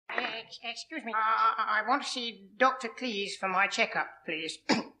Excuse me. I want to see Dr. Cleese for my checkup, please.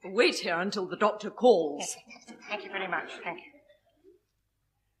 Wait here until the doctor calls. Yes, thank you very much. Thank you.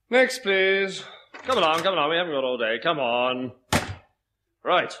 Next, please. Come along. We haven't got all day. Come on.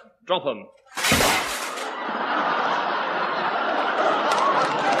 Right. Drop 'em.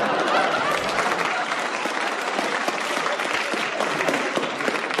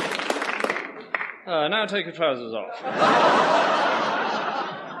 Now take your trousers off.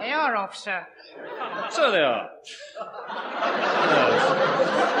 They are off, sir. So they are.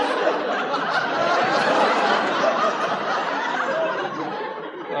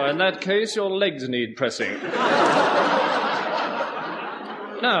 In that case, your legs need pressing.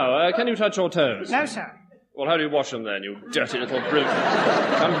 Now, can you touch your toes? No, sir. Well, how do you wash them then, you dirty little brute?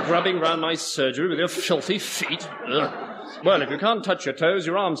 Come grubbing round my surgery with your filthy feet. Ugh. Well, if you can't touch your toes,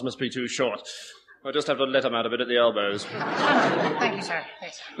 your arms must be too short. I'll just have to let them out a bit at the elbows. Thank you, sir.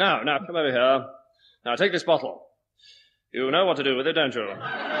 Yes. Now, come over here. Now, take this bottle. You know what to do with it, don't you?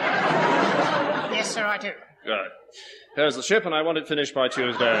 Yes, sir, I do. Good. Here's the ship, and I want it finished by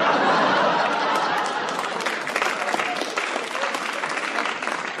Tuesday.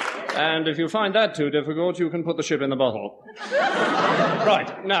 And if you find that too difficult, you can put the ship in the bottle.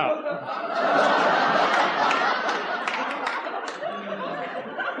 Right, now...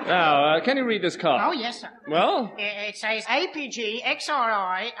 Now, can you read this card? Oh, yes, sir. Well? It says APG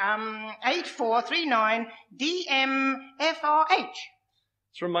XRI 8439 DMFRH.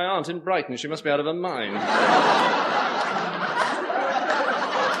 It's from my aunt in Brighton. She must be out of her mind.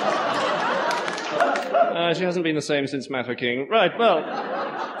 She hasn't been the same since Mafeking. Right, well,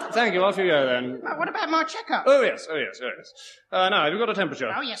 thank you. Off you go, then. What about my checkup? Oh, yes. Now, have you got a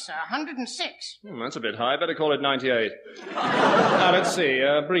temperature? Oh, yes, sir. 106. That's a bit high. Better call it 98. Now, let's see.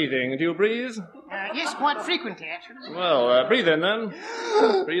 Breathing. Do you breathe? Yes, quite frequently, actually. Well, breathe in, then.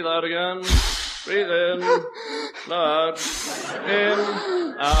 Breathe out again. Breathe in. Blow out. In.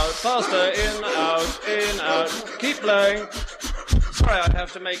 Out. Faster. In, out. Keep blowing. Sorry I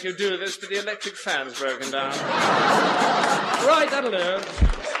have to make you do this, but the electric fan's broken down. Right, that'll do.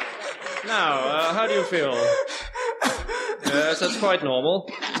 Now, how do you feel? Yes, that's quite normal.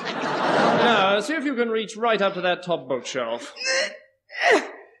 Now, see if you can reach right up to that top bookshelf.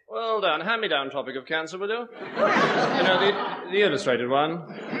 Well done. Hand me down topic of cancer, will you? You know, the illustrated one.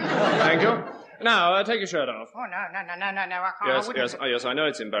 Thank you. Now, take your shirt off. Oh, no, I can't. Yes, I know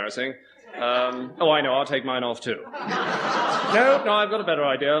it's embarrassing. I know, I'll take mine off too. No, I've got a better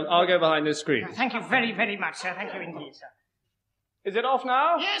idea. I'll go behind this screen. Thank you very, very much, sir. Thank you indeed, sir. Is it off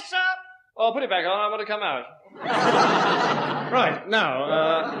now? Yes, sir. Oh, put it back on. I want to come out. Right, now,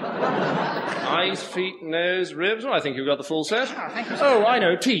 eyes, feet, nose, ribs. Well, I think you've got the full set. Oh, thank you, sir. Oh, I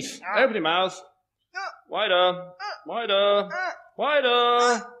know, teeth. Open your mouth. Wider.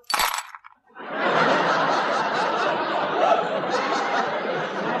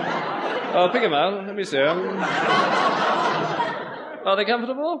 Oh, pick them out. Let me see them. Are they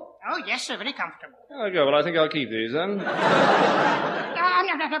comfortable? Oh, yes, sir. Very comfortable. Okay, well, I think I'll keep these, then. No.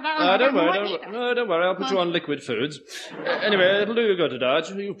 Don't worry. I'll put you on liquid foods. Anyway, it'll do you good, Dodge.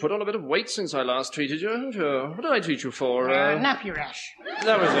 You've put on a bit of weight since I last treated you, haven't you? What did I treat you for? Nappy rash.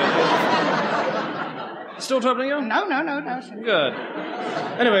 That was it. Still troubling you? No, sir. Good.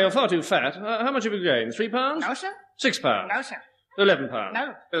 Anyway, you're far too fat. How much have you gained? £3? No, sir. £6? No, sir. £11?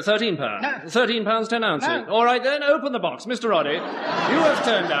 No. £13? No. £13, 10 ounces? No. All right, then, open the box. Mr. Oddie, you have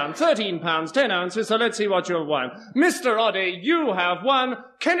turned down £13, 10 ounces, so let's see what you have won. Mr. Oddie, you have won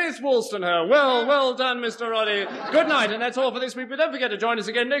Kenneth Wollstonher. Well done, Mr. Oddie. Good night, and that's all for this week, but don't forget to join us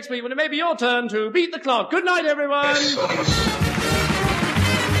again next week when it may be your turn to beat the clock. Good night, everyone.